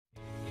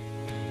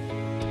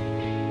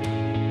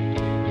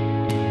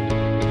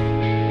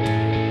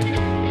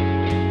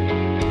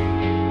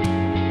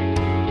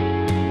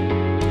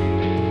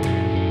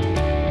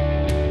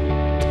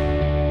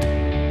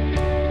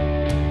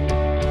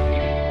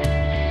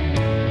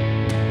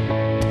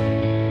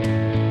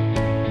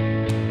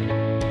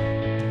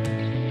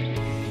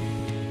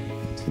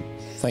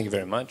Thank you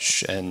very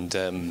much, and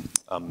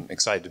I'm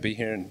excited to be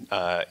here.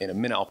 In a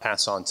minute, I'll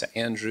pass on to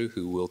Andrew,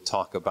 who will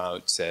talk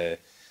about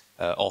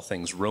all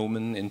things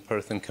Roman in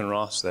Perth and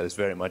Kinross. That is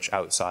very much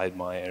outside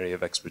my area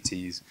of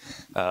expertise,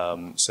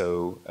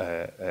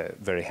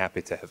 very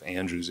happy to have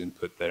Andrew's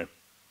input there.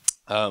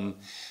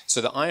 So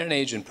the Iron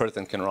Age in Perth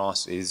and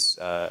Kinross is,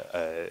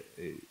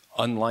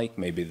 unlike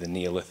maybe the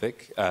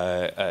Neolithic,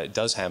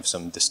 does have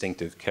some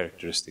distinctive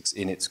characteristics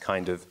in its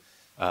kind of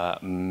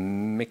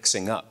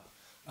mixing up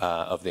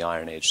of the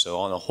Iron Age. So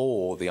on a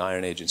whole, the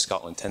Iron Age in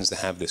Scotland tends to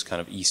have this kind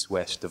of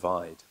east-west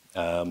divide.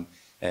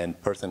 And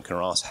Perth and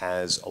Kinross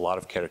has a lot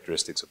of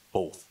characteristics of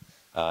both.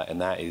 And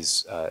that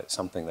is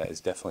something that is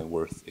definitely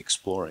worth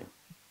exploring.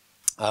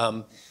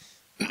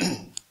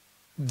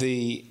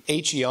 The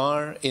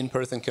HER in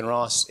Perth and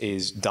Kinross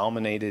is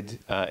dominated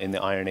in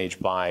the Iron Age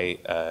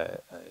by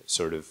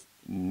sort of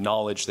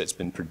knowledge that's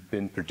been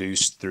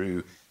produced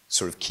through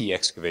sort of key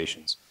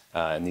excavations.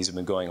 And these have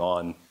been going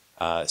on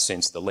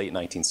since the late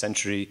 19th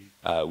century,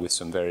 with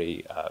some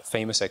very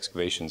famous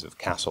excavations of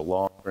Castle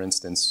Long, for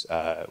instance,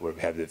 where we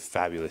have the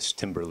fabulous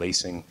timber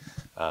lacing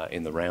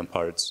in the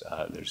ramparts.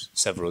 There's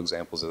several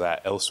examples of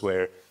that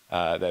elsewhere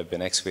that have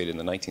been excavated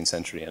in the 19th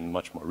century and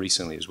much more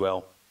recently as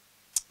well.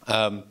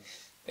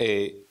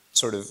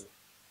 Sort of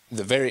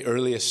the very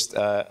earliest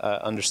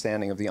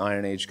understanding of the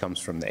Iron Age comes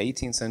from the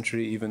 18th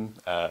century even,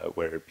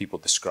 where people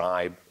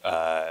describe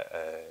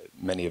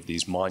many of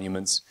these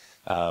monuments,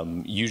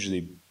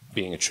 usually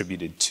being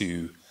attributed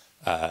to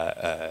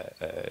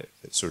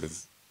sort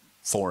of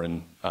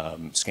foreign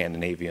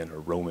Scandinavian or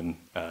Roman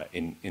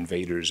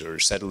invaders or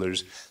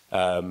settlers.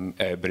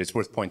 But it's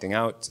worth pointing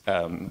out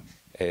that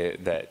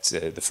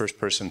the first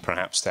person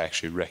perhaps to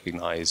actually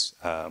recognize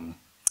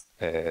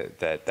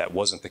that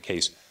wasn't the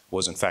case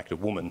was in fact a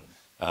woman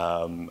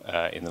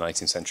in the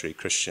 19th century,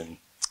 Christian,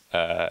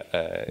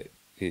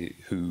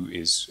 who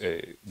is,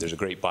 there's a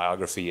great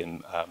biography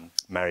in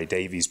Mary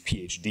Davies'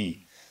 PhD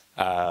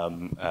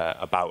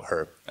about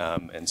her,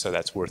 and so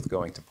that's worth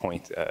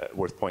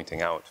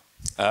pointing out.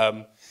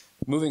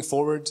 Moving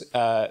forward,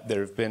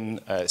 there have been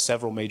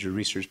several major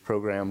research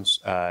programs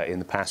in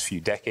the past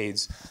few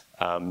decades.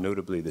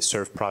 Notably, the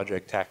SURF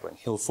project tackling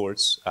hill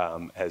forts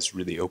has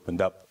really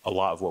opened up a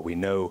lot of what we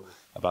know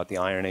about the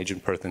Iron Age in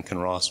Perth and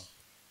Kinross.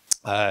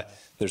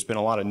 There's been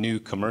a lot of new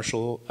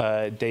commercial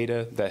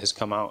data that has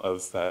come out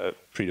of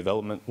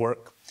pre-development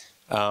work.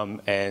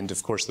 And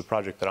of course, the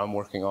project that I'm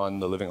working on,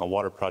 the Living on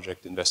Water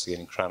project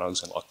investigating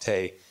Crannogs and Loch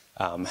Tay,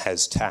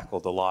 has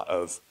tackled a lot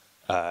of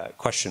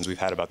questions we've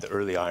had about the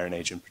early Iron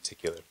Age in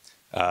particular,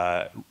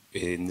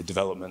 in the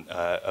development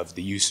of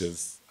the use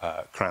of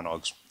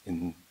Crannogs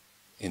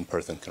in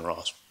Perth and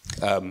Kinross.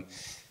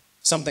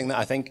 Something that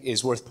I think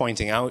is worth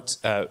pointing out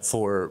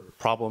for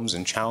problems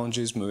and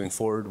challenges moving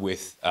forward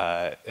with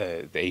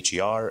the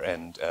HER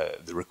and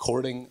the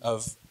recording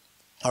of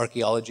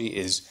archaeology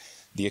is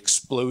the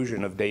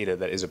explosion of data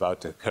that is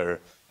about to occur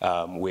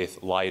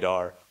with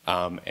LiDAR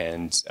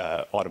and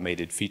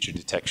automated feature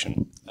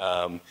detection.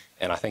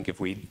 And I think if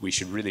we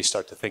should really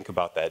start to think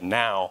about that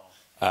now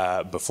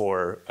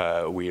before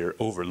we are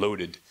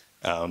overloaded,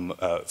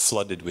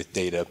 flooded with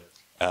data.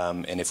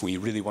 And if we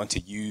really want to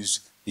use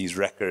these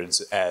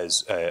records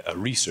as a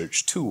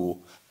research tool,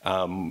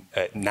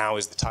 now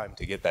is the time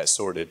to get that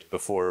sorted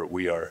before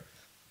we are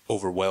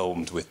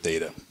overwhelmed with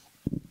data.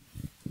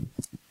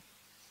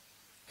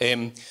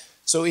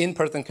 So in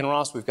Perth and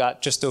Kinross, we've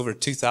got just over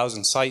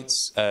 2,000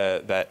 sites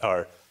that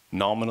are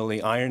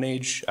nominally Iron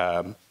Age.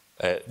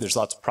 There's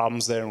lots of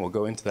problems there, and we'll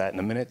go into that in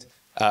a minute.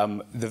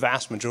 The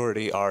vast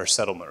majority are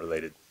settlement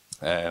related.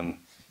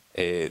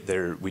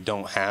 We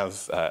don't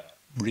have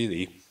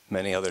really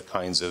many other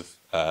kinds of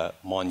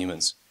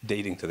monuments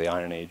dating to the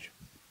Iron Age,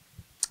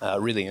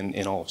 really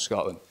in all of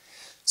Scotland.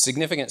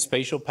 Significant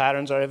spatial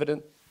patterns are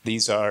evident.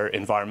 These are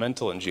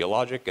environmental and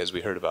geologic, as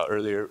we heard about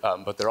earlier,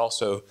 but they're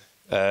also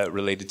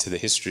related to the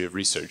history of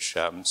research.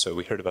 So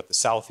we heard about the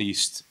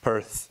Southeast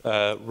Perth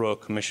Royal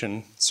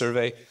Commission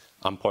survey.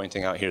 I'm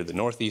pointing out here the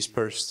Northeast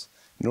Perth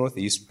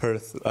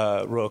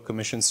Royal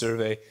Commission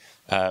survey.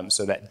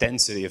 So that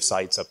density of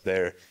sites up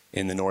there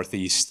in the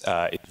Northeast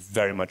is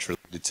very much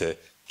related to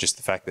just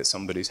the fact that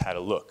somebody's had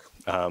a look.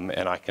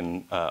 And I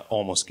can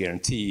almost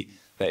guarantee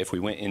that if we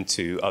went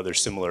into other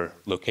similar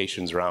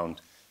locations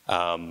around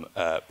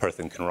Perth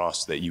and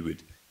Kinross, that you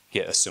would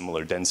get a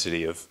similar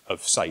density of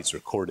sites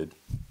recorded.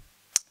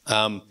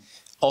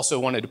 Also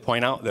wanted to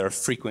point out there are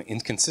frequent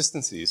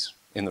inconsistencies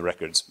in the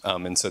records.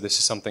 And so this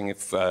is something,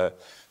 if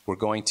we're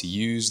going to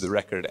use the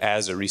record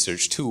as a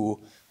research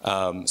tool,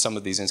 some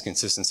of these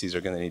inconsistencies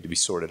are going to need to be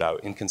sorted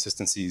out.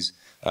 Inconsistencies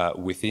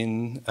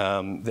within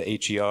the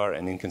HER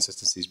and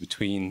inconsistencies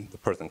between the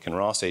Perth and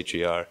Kinross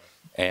HER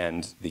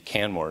and the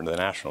Canmore, the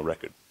national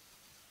record.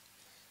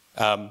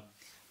 Now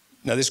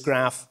this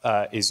graph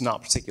is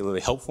not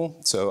particularly helpful,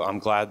 so I'm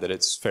glad that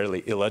it's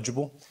fairly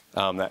illegible.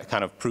 That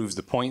kind of proves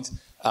the point.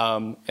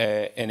 And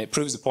it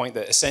proves the point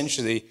that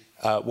essentially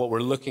what we're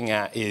looking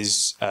at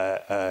is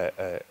a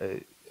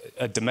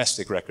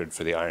domestic record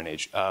for the Iron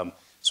Age.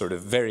 Sort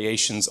of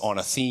variations on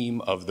a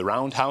theme of the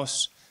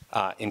roundhouse,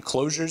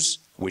 Enclosures,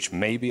 which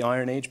may be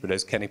Iron Age, but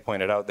as Kenny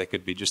pointed out, they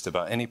could be just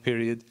about any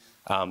period.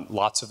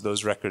 Lots of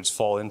those records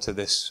fall into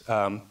this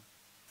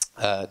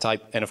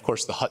type. And of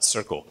course, the Hut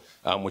Circle,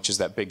 which is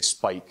that big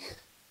spike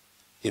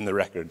in the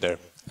record there.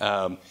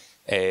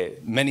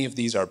 Many of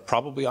these are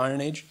probably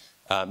Iron Age.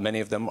 Many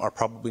of them are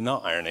probably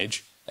not Iron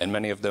Age. And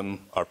many of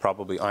them are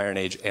probably Iron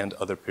Age and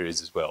other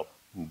periods as well,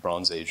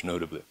 Bronze Age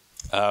notably.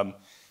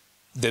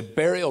 The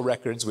burial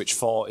records which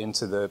fall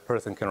into the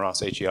Perth and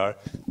Kinross HER,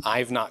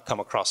 I've not come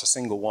across a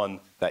single one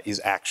that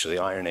is actually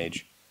Iron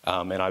Age.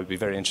 And I would be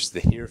very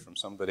interested to hear from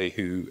somebody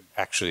who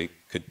actually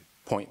could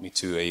point me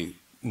to a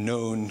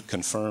known,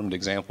 confirmed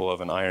example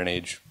of an Iron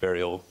Age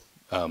burial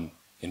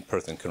in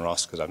Perth and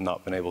Kinross, because I've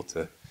not been able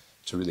to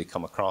really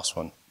come across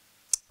one.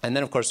 And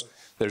then, of course,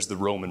 there's the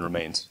Roman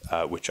remains,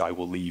 which I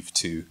will leave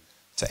to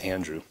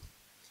Andrew.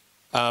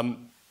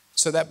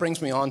 So that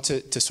brings me on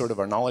to sort of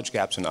our knowledge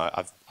gaps, and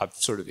I've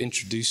sort of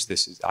introduced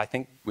this. I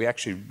think we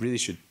actually really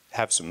should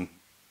have some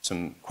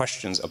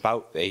questions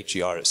about the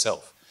HER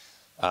itself.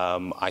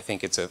 I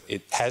think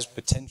it has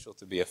potential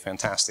to be a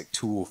fantastic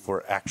tool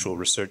for actual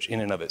research in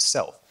and of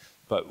itself,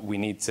 but we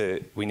need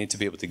to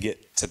be able to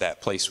get to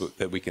that place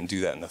that we can do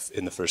that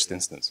in the first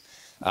instance.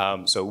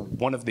 So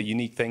one of the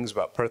unique things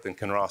about Perth and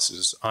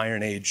Kinross's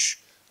Iron Age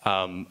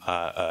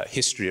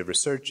history of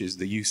research is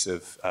the use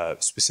of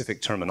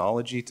specific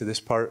terminology to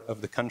this part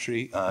of the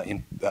country,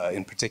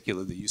 in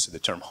particular the use of the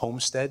term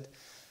homestead.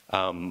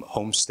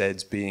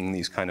 Homesteads being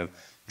these kind of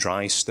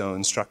dry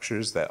stone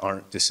structures that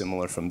aren't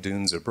dissimilar from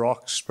dunes or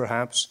brocks,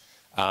 perhaps.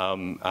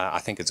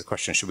 I think it's a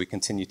question, should we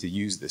continue to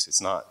use this?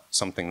 It's not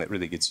something that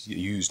really gets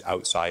used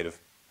outside of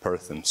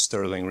Perth and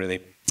Stirling,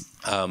 really.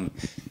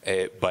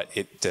 But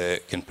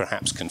it can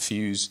perhaps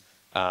confuse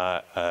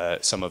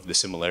some of the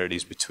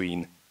similarities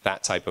between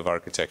that type of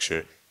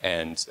architecture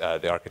and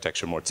the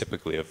architecture more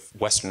typically of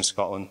Western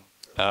Scotland.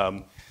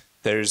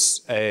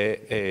 There's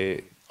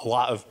a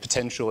lot of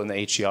potential in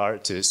the HER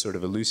to sort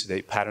of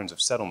elucidate patterns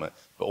of settlement,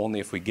 but only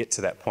if we get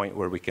to that point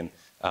where we can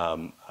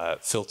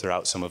filter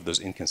out some of those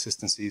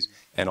inconsistencies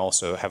and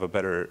also have a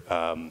better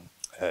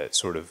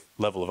sort of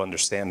level of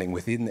understanding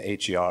within the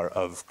HER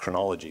of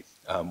chronology,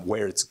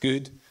 where it's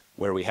good,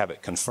 where we have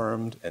it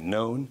confirmed and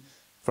known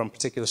from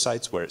particular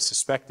sites, where it's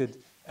suspected,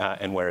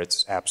 and where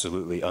it's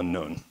absolutely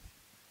unknown.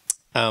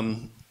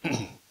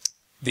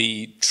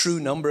 The true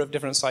number of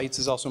different sites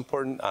is also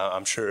important.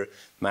 I'm sure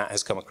Matt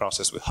has come across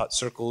this with hut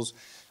circles.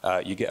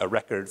 You get a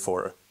record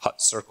for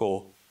hut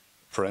circle,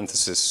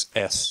 parenthesis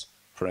S,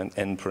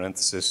 end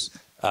parenthesis,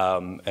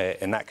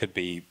 and that could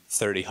be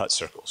 30 hut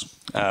circles.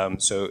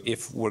 So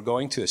if we're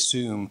going to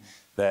assume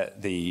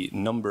that the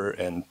number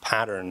and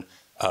pattern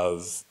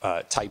of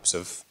types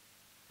of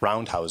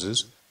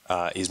roundhouses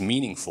is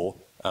meaningful,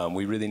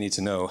 we really need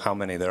to know how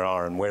many there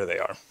are and where they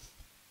are.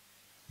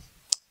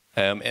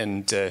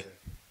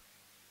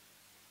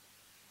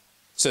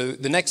 So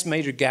the next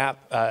major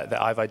gap that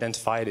I've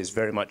identified is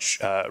very much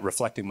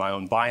reflecting my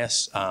own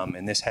bias,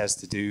 and this has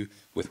to do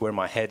with where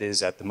my head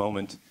is at the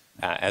moment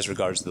as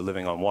regards the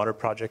Living on Water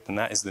project, and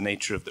that is the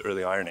nature of the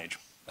early Iron Age.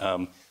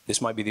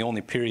 This might be the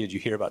only period you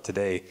hear about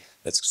today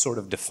that's sort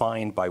of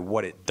defined by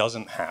what it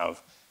doesn't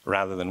have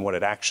rather than what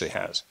it actually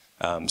has.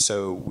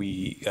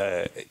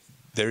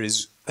 There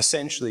is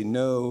essentially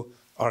no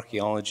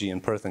archaeology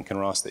in Perth and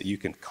Kinross that you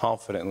can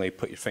confidently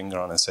put your finger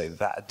on and say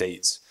that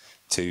dates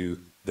to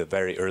the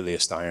very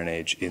earliest Iron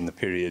Age in the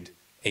period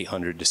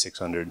 800 to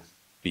 600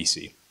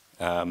 BC.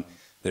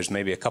 There's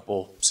maybe a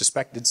couple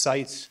suspected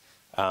sites,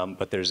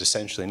 but there's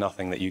essentially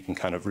nothing that you can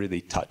kind of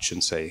really touch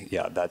and say,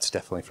 yeah, that's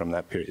definitely from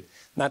that period.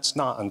 And that's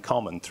not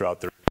uncommon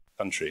throughout the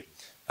country.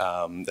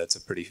 That's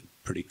a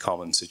pretty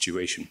common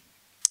situation.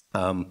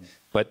 I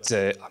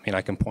mean,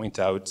 I can point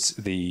out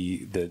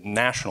the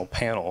national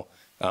panel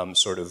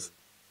sort of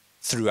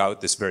throughout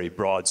this very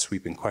broad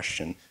sweeping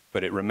question,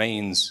 but it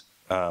remains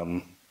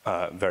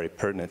very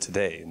pertinent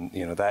today.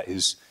 And that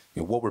is,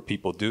 what were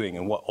people doing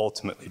and what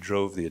ultimately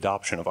drove the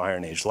adoption of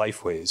Iron Age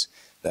lifeways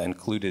that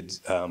included,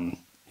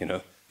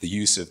 the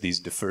use of these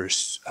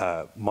diverse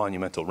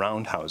monumental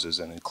roundhouses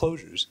and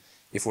enclosures.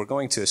 If we're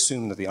going to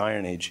assume that the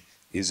Iron Age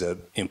is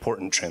an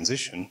important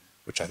transition,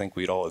 which I think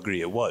we'd all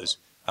agree it was,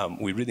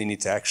 we really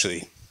need to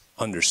actually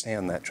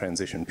understand that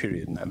transition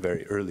period in that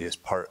very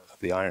earliest part of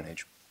the Iron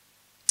Age.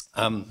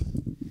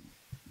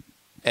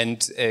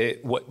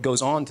 What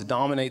goes on to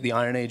dominate the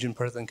Iron Age in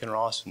Perth and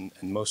Kinross and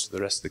most of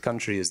the rest of the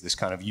country is this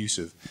kind of use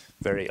of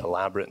very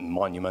elaborate and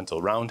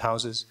monumental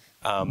roundhouses.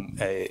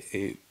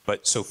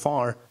 But so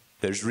far,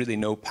 there's really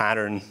no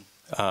pattern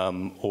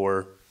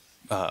or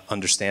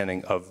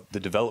understanding of the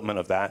development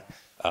of that,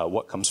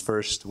 what comes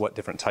first, what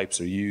different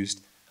types are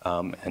used,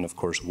 and of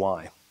course,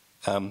 why.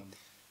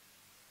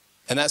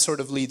 And that sort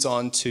of leads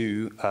on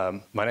to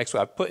my next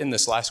one. I put in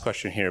this last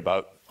question here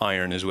about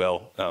iron as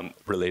well,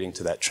 relating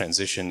to that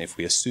transition. If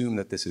we assume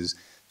that this is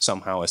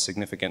somehow a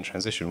significant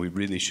transition, we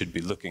really should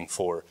be looking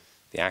for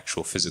the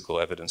actual physical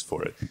evidence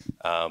for it.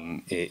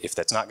 If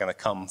that's not going to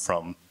come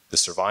from the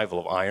survival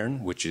of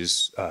iron, which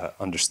is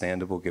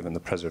understandable given the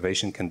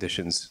preservation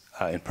conditions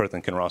in Perth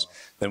and Kinross,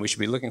 then we should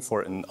be looking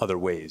for it in other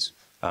ways,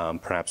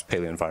 perhaps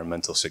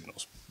paleoenvironmental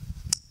signals.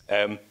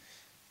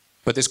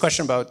 But this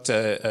question about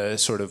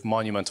sort of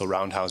monumental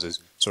roundhouses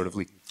sort of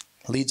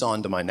leads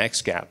on to my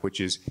next gap,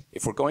 which is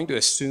if we're going to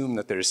assume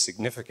that there is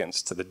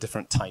significance to the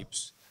different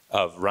types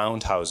of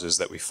roundhouses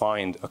that we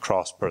find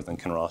across Perth and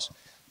Kinross,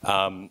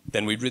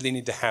 then we really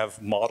need to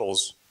have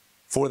models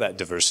for that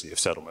diversity of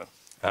settlement.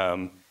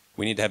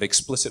 We need to have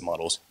explicit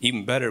models.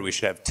 Even better, we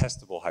should have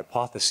testable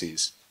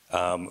hypotheses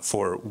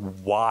for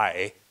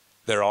why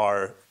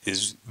there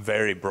is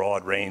very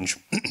broad range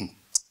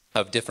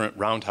of different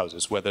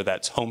roundhouses, whether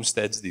that's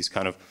homesteads, these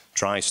kind of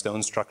dry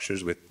stone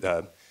structures with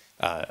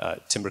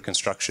timber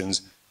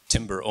constructions,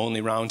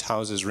 timber-only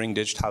roundhouses,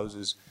 ring-ditched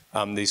houses,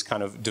 these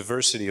kind of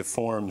diversity of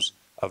forms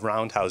of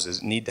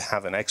roundhouses need to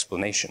have an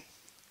explanation.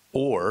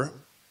 Or,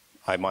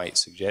 I might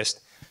suggest,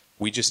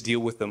 we just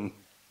deal with them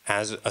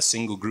as a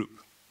single group.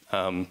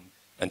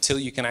 Until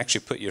you can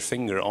actually put your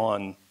finger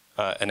on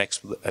an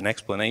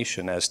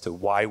explanation as to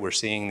why we're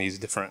seeing these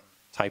different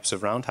types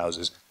of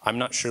roundhouses, I'm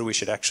not sure we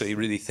should actually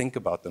really think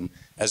about them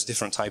as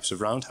different types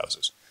of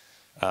roundhouses.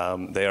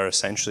 They are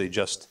essentially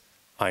just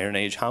Iron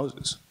Age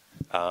houses,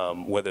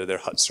 whether they're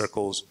hut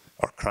circles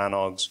or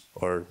crannogs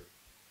or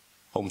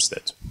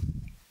homesteads.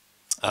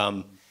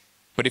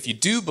 But if you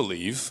do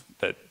believe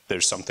that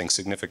there's something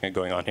significant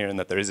going on here and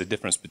that there is a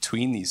difference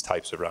between these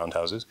types of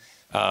roundhouses,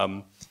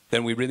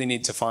 then we really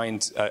need to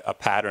find a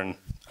pattern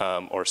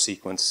or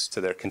sequence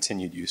to their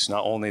continued use,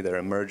 not only their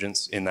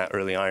emergence in that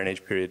early Iron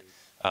Age period,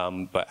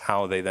 but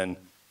how they then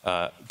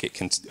are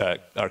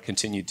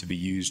continued to be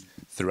used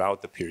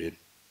throughout the period.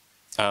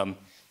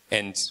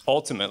 And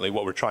ultimately,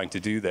 what we're trying to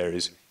do there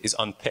is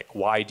unpick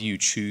why do you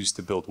choose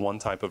to build one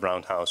type of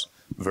roundhouse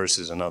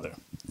versus another.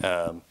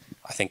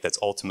 I think that's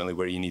ultimately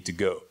where you need to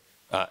go,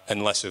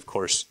 unless, of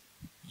course,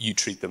 you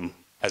treat them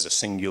as a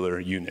singular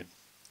unit.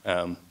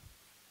 And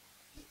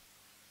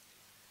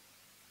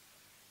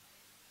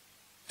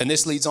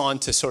this leads on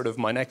to sort of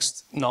my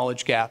next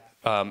knowledge gap,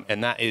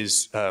 and that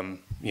is,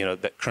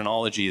 that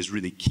chronology is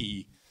really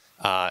key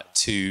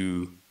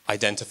to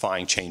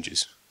identifying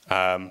changes.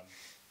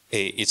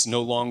 It's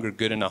no longer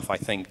good enough, I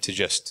think, to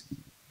just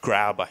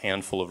grab a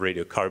handful of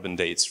radiocarbon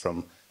dates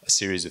from a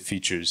series of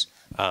features.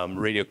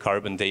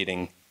 Radiocarbon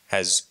dating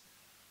has,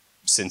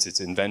 since its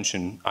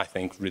invention, I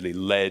think, really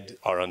led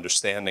our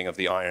understanding of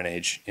the Iron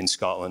Age in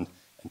Scotland,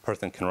 and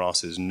Perth and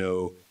Kinross is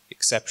no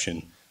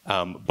exception.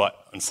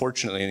 But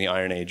unfortunately, in the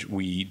Iron Age,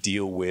 we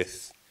deal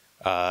with,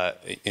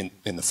 in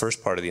the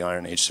first part of the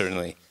Iron Age,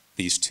 certainly,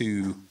 these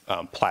two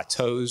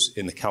plateaus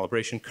in the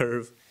calibration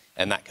curve,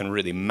 and that can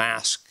really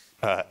mask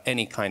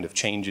any kind of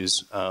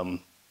changes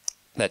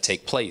that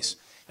take place.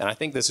 And I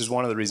think this is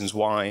one of the reasons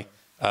why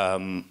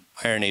Iron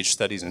Age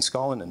studies in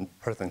Scotland and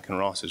Perth and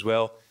Kinross as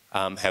well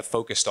have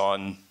focused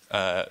on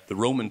the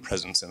Roman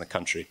presence in the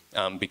country,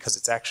 because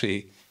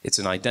it's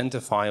an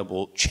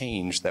identifiable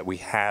change that we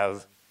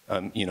have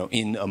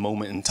in a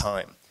moment in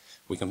time.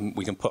 We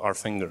can put our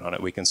finger on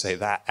it. We can say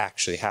that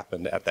actually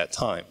happened at that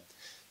time.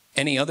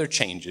 Any other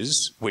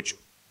changes, which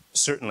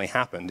certainly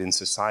happened in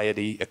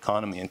society,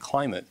 economy, and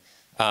climate,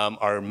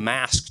 are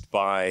masked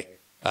by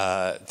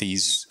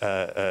these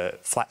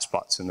flat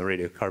spots in the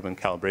radiocarbon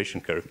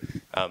calibration curve.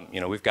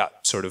 We've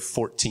got sort of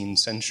 14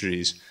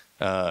 centuries,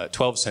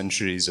 12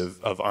 centuries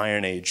of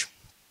Iron Age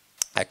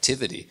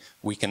activity.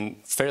 We can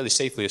fairly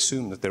safely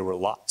assume that there were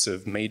lots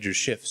of major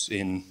shifts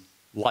in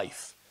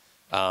life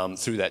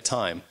through that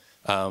time.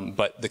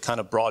 But the kind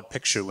of broad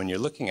picture when you're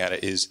looking at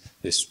it is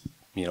this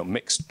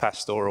mixed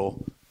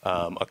pastoral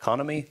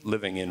economy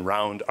living in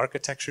round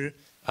architecture,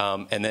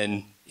 and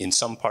then in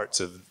some parts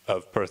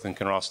of Perth and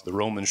Kinross, the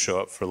Romans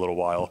show up for a little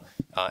while,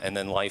 and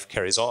then life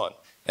carries on.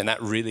 And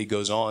that really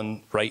goes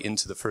on right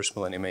into the first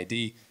millennium AD,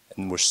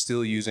 and we're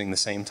still using the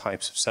same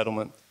types of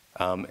settlement.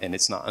 And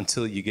it's not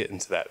until you get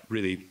into that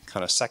really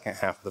kind of second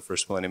half of the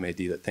first millennium AD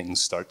that things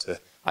start to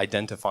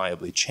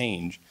identifiably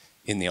change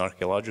in the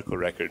archaeological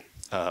record,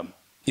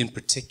 in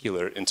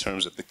particular in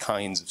terms of the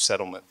kinds of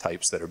settlement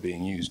types that are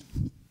being used.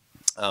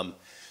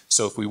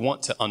 So if we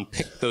want to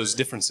unpick those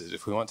differences,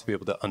 if we want to be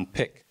able to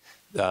unpick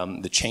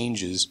the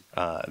changes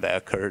that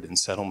occurred in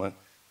settlement,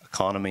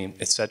 economy,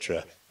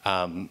 etc.,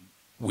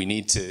 we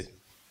need to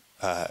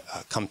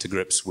come to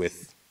grips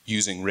with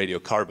using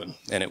radiocarbon,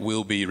 and it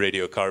will be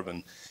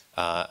radiocarbon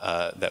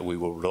that we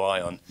will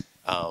rely on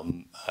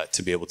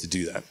to be able to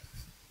do that.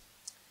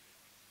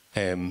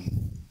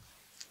 And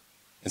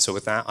so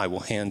with that, I will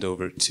hand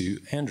over to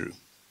Andrew.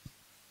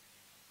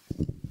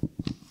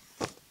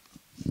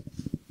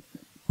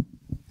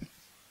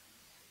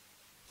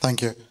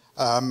 Thank you.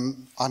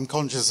 I'm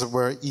conscious that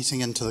we're eating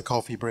into the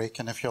coffee break,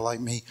 and if you're like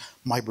me,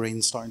 my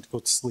brain's starting to go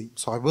to sleep.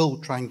 So I will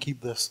try and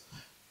keep this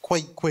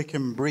quite quick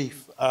and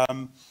brief.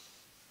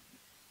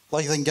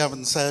 Like I think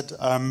Gavin said,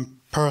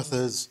 Perth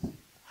is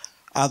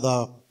at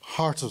the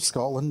heart of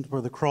Scotland.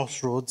 We're the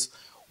crossroads.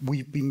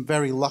 We've been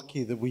very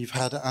lucky that we've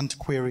had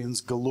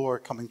antiquarians galore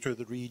coming through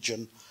the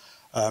region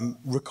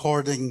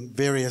recording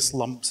various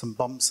lumps and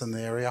bumps in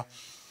the area.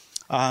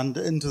 And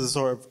into the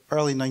sort of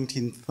late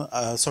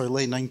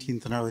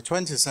 19th and early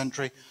 20th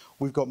century,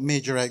 we've got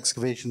major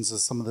excavations of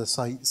some of the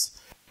sites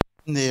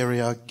in the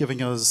area,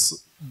 giving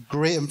us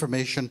great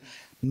information,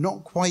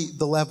 not quite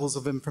the levels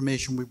of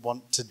information we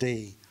want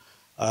today.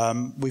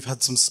 We've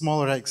had some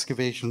smaller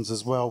excavations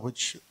as well,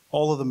 which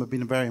all of them have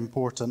been very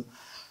important,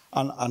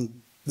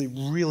 and they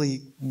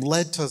really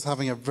led to us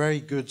having a very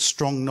good,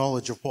 strong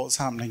knowledge of what's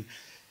happening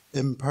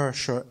in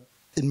Persia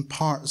in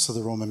parts of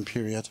the Roman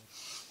period.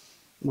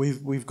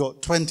 We've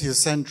got 20th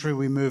century,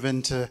 we move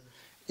into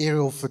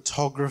aerial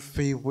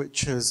photography,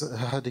 which has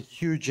had a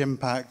huge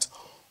impact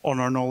on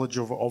our knowledge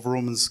of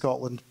Roman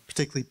Scotland,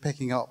 particularly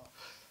picking up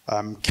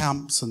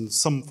camps and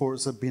some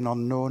forts that have been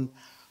unknown.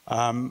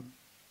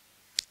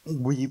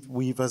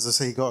 We've, as I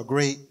say, got a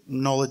great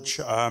knowledge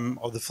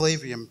of the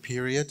Flavian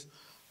period.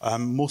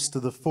 Most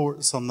of the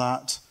forts on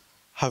that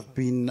have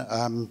been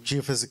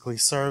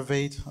geophysically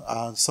surveyed.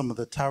 Some of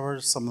the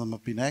towers, some of them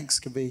have been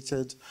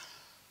excavated.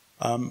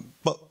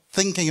 But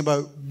thinking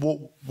about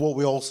what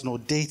we also know,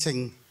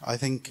 dating, I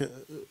think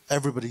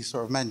everybody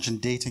sort of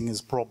mentioned dating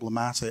is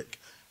problematic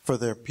for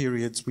their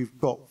periods. We've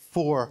got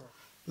 4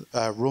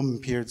 Roman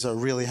periods that are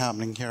really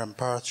happening here in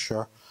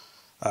Perthshire.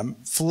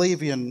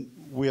 Flavian,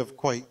 we have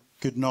quite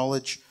good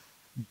knowledge.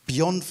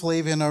 Beyond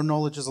Flavian, our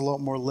knowledge is a lot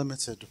more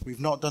limited. We've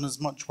not done as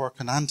much work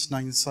on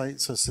Antonine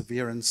sites or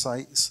Severan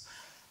sites.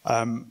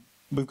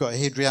 We've got a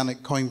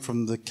Hadrianic coin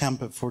from the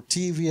camp at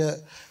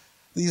Fortivia.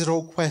 These are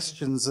all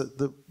questions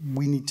that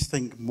we need to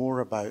think more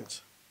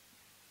about.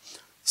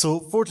 So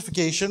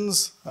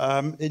fortifications,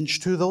 Inch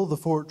Toothall, the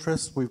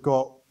fortress, we've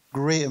got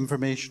great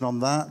information on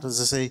that.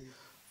 As I say,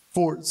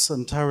 forts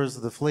and towers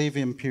of the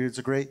Flavian periods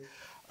are great.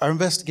 Our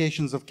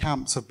investigations of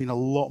camps have been a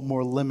lot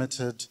more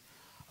limited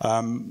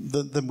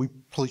than we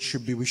probably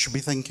should be. We should be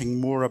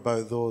thinking more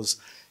about those.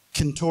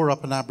 Kintore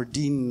up in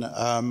Aberdeen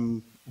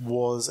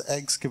was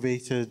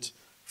excavated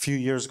a few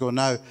years ago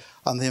now,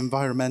 and the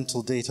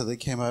environmental data that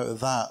came out of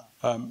that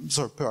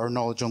sort of put our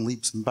knowledge on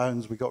leaps and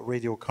bounds. We got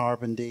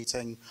radiocarbon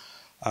dating.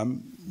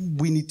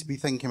 We need to be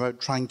thinking about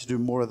trying to do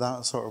more of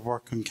that sort of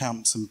work on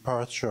camps in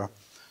Perthshire.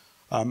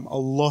 A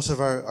lot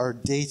of our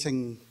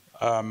dating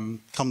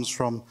comes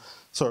from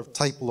sort of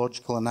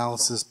typological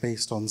analysis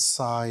based on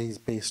size,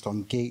 based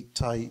on gate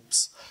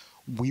types.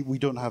 We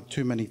don't have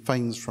too many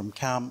finds from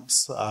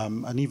camps,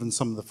 and even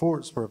some of the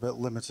forts were a bit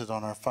limited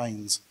on our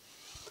finds.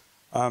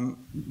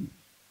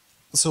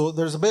 So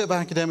there's a bit of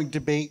academic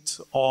debate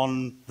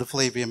on the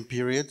Flavian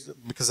period,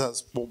 because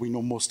that's what we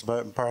know most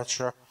about in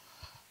Perthshire.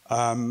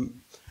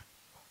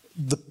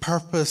 The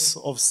purpose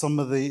of some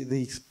of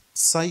the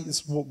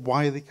sites,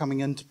 why are they coming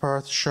into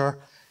Perthshire?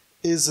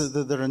 Is it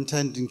that they're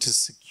intending to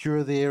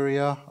secure the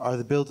area? Are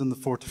they building the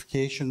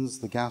fortifications,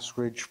 the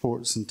Gascoigne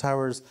forts and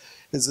towers?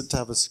 Is it to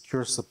have a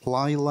secure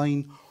supply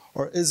line?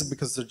 Or is it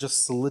because they're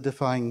just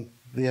solidifying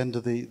the end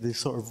of the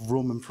sort of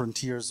Roman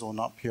frontier zone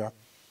up here?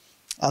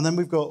 And then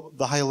we've got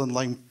the Highland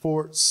Line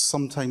forts,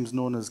 sometimes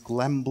known as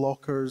glen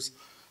blockers,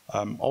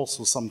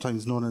 also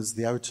sometimes known as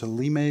the outer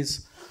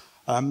limes.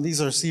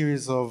 These are a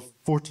series of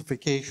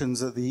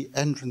fortifications at the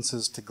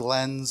entrances to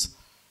glens.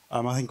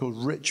 I think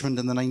Richmond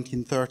in the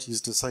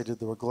 1930s decided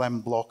there were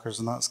glen blockers,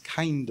 and that's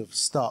kind of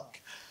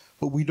stuck.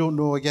 But we don't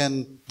know,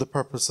 again, the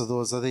purpose of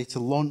those. Are they to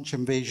launch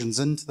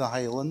invasions into the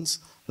Highlands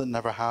that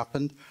never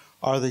happened?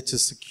 Are they to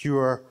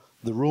secure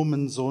the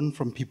Roman zone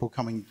from people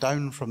coming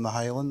down from the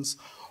Highlands?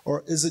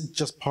 Or is it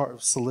just part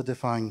of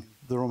solidifying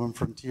the Roman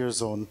frontier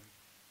zone?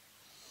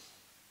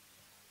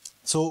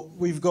 So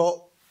we've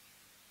got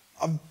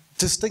a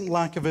distinct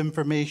lack of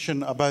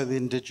information about the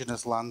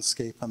indigenous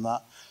landscape and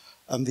that,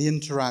 and the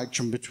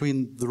interaction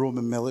between the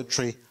Roman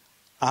military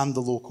and the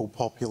local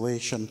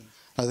population.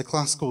 Now, the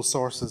classical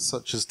sources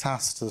such as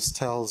Tacitus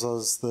tells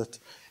us that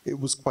it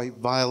was quite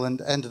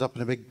violent, ended up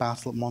in a big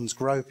battle at Mons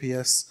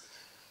Graupius.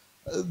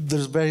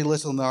 There's very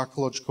little in the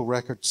archaeological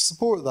record to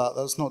support that.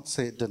 That's not to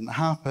say it didn't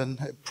happen.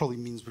 It probably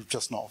means we've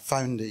just not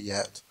found it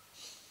yet.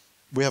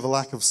 We have a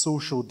lack of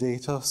social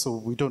data, so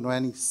we don't know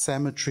any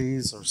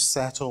cemeteries or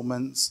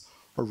settlements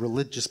or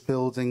religious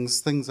buildings,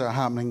 things that are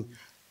happening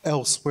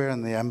elsewhere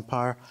in the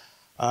empire.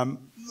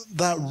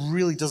 That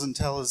really doesn't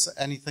tell us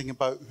anything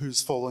about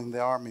who's following the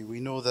army.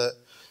 We know that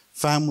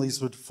families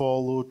would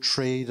follow,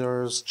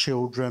 traders,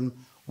 children.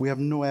 We have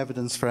no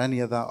evidence for any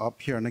of that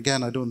up here. And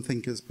again, I don't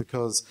think it's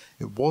because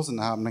it wasn't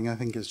happening. I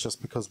think it's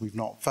just because we've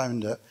not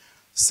found it.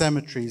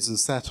 Cemeteries and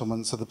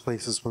settlements are the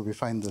places where we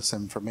find this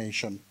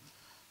information.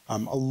 A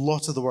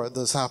lot of the work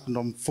that's happened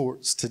on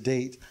forts to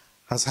date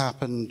has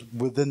happened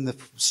within the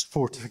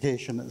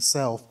fortification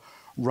itself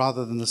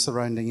rather than the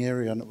surrounding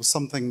area. And it was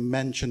something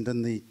mentioned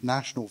in the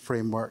national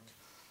framework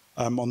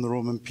on the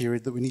Roman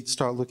period that we need to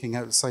start looking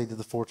outside of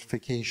the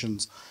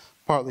fortifications,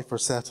 partly for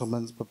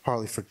settlements, but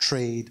partly for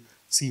trade,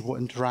 see what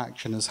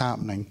interaction is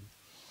happening.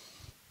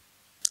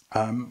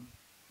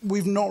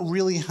 We've not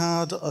really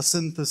had a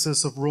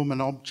synthesis of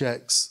Roman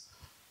objects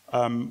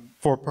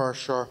for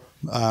Perthshire,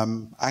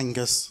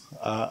 Angus,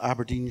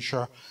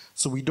 Aberdeenshire.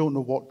 So we don't know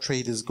what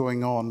trade is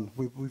going on.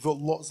 We've got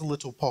lots of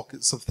little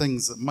pockets of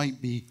things that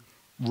might be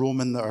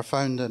Roman that are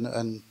found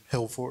in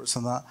hill forts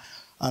and that.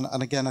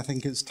 And again, I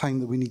think it's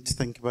time that we need to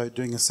think about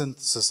doing a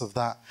synthesis of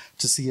that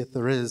to see if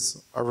there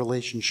is a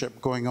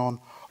relationship going on,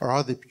 or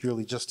are they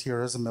purely just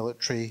here as a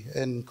military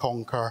in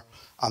conquer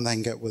and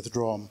then get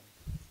withdrawn.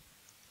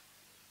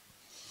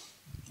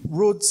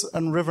 Roads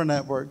and river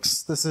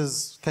networks, this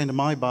is kind of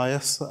my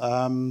bias.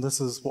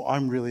 This is what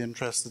I'm really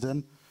interested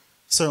in.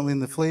 Certainly in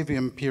the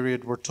Flavian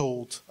period, we're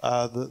told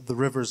that the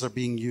rivers are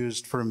being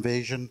used for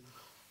invasion.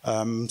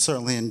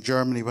 Certainly in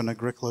Germany when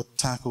Agricola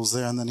tackles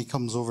there, and then he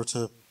comes over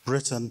to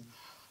Britain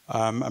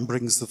and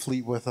brings the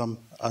fleet with him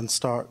and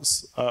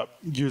starts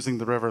using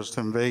the rivers to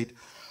invade.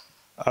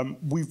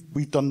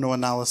 We've done no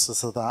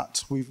analysis of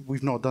that.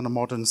 We've not done a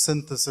modern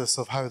synthesis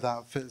of how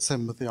that fits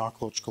in with the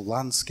archaeological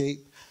landscape.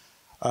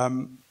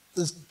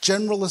 There's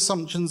general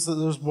assumptions that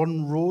there's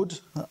one road,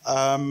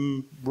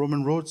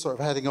 Roman road, sort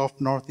of heading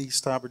off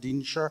northeast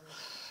Aberdeenshire.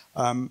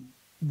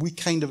 We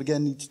kind of,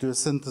 again, need to do a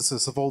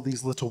synthesis of all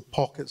these little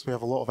pockets. We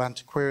have a lot of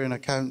antiquarian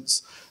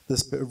accounts,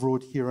 this bit of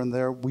road here and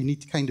there. We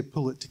need to kind of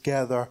pull it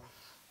together.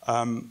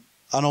 And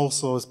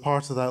also, as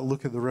part of that,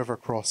 look at the river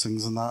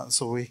crossings and that.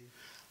 So we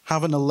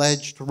have an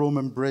alleged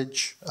Roman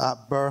bridge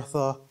at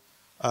Bertha.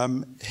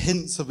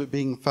 Hints of it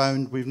being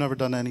found. We've never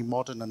done any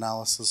modern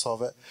analysis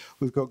of it.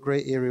 We've got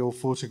great aerial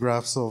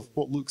photographs of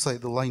what looks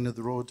like the line of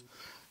the road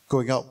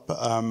going up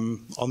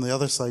on the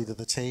other side of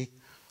the Tay.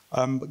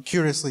 But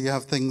curiously, you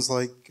have things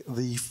like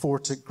the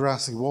fortic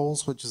grassy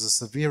walls, which is a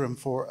Severan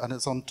fort, and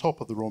it's on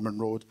top of the Roman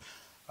road.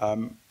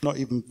 Not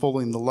even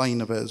following the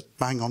line of it, it's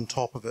bang on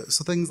top of it.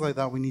 So things like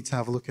that, we need to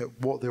have a look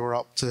at what they were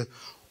up to,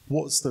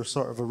 what's their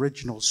sort of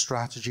original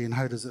strategy, and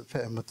how does it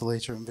fit in with the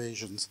later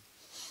invasions.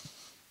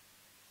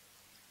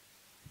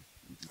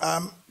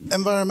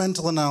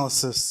 Environmental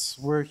analysis.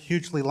 We're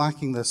hugely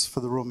lacking this for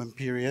the Roman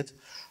period,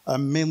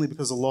 mainly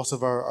because a lot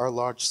of our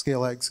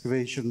large-scale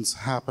excavations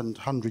happened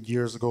 100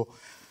 years ago.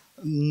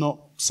 Not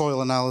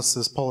soil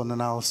analysis, pollen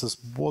analysis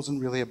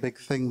wasn't really a big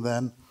thing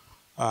then.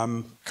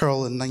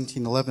 Curl in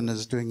 1911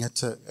 is doing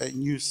it at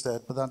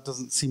Newstead, but that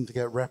doesn't seem to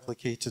get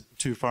replicated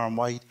too far and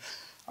wide.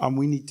 And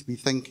we need to be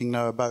thinking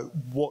now about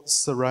what's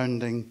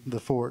surrounding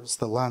the forts,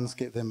 the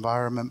landscape, the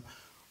environment.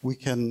 We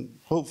can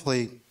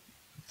hopefully,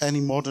 any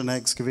modern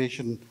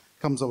excavation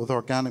comes up with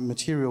organic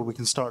material, we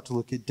can start to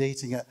look at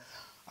dating it.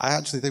 I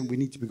actually think we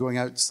need to be going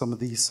out to some of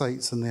these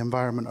sites and the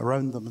environment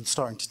around them and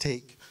starting to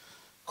take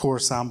core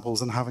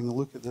samples and having a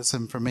look at this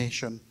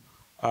information.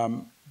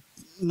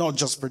 Not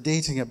just for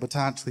dating it, but to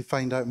actually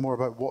find out more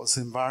about what's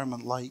the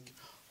environment like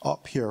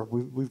up here.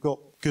 We've got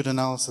good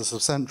analysis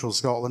of central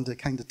Scotland. It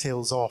kind of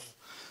tails off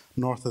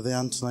north of the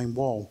Antonine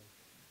Wall.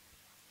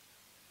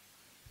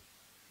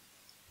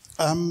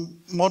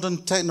 Modern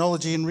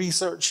technology and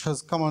research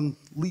has come on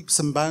leaps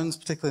and bounds,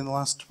 particularly in the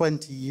last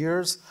 20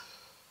 years.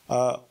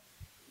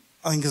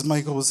 I think, as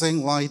Michael was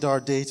saying,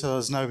 LiDAR data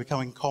is now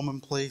becoming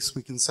commonplace.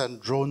 We can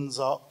send drones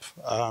up.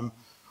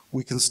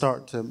 We can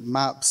start to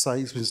map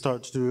sites. We can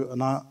start to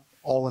do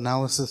all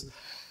analysis.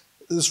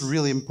 This is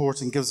really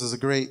important, gives us a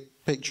great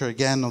picture,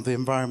 again, of the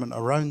environment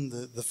around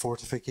the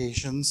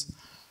fortifications.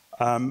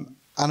 And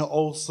it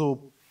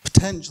also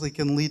potentially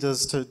can lead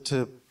us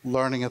to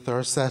learning if there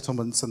are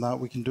settlements and that.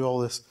 We can do all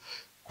this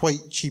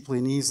quite cheaply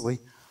and easily.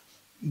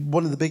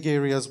 One of the big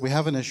areas we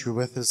have an issue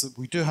with is that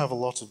we do have a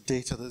lot of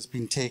data that's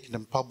been taken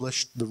and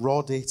published. The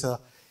raw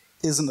data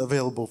isn't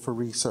available for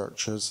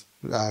researchers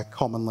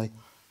commonly.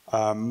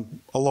 A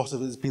lot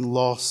of it has been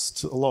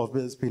lost, a lot of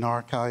it has been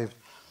archived.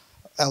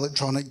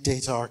 Electronic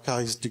data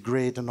archives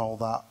degrade and all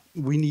that.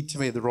 We need to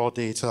make the raw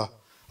data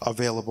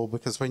available,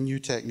 because when new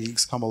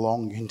techniques come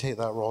along, you can take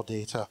that raw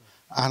data,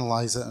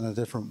 analyze it in a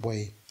different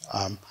way.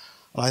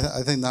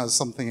 I think that's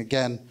something,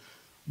 again,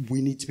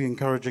 we need to be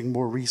encouraging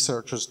more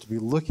researchers to be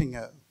looking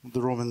at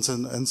the Romans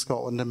in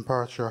Scotland and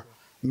Perthshire.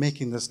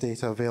 Making this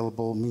data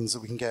available means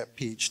that we can get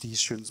PhD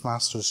students,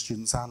 master's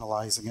students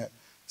analysing it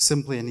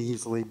simply and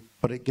easily,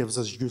 but it gives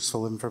us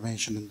useful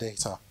information and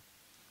data.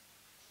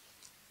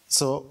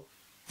 So,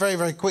 very,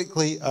 very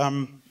quickly,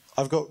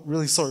 I've got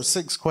really sort of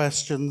 6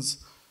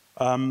 questions.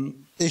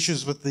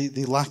 Issues with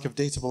the lack of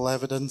datable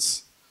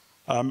evidence,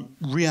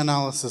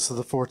 reanalysis of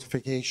the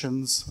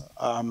fortifications.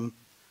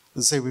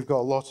 Let's say we've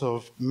got a lot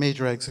of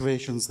major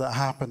excavations that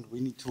happened.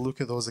 We need to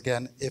look at those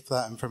again if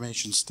that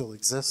information still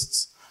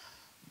exists.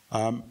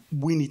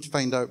 We need to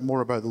find out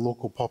more about the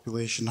local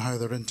population, how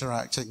they're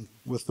interacting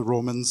with the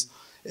Romans.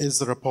 Is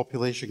there a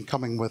population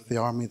coming with the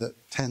army that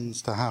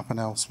tends to happen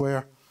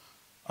elsewhere?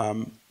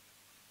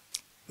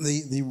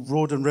 The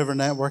road and river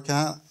network,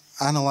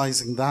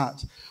 analysing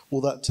that, will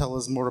that tell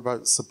us more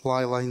about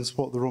supply lines,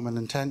 what the Roman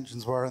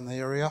intentions were in the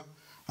area,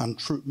 and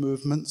troop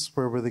movements,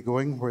 where were they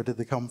going, where did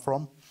they come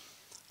from?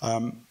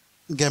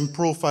 Again,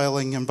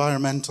 profiling,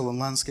 environmental and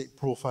landscape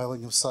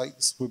profiling of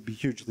sites would be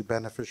hugely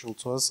beneficial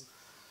to us.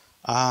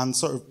 And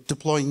sort of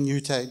deploying new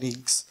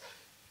techniques.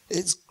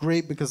 It's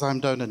great because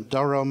I'm down in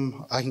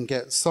Durham, I can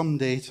get some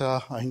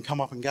data, I can come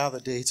up and gather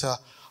data,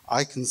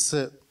 I can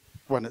sit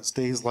when it's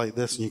days like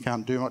this and you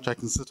can't do much, I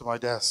can sit at my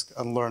desk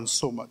and learn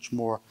so much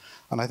more.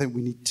 And I think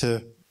we need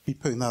to be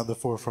putting that at the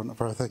forefront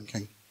of our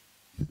thinking.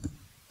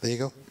 There you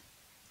go.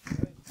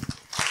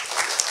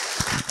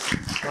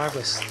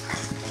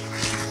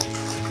 Marvellous.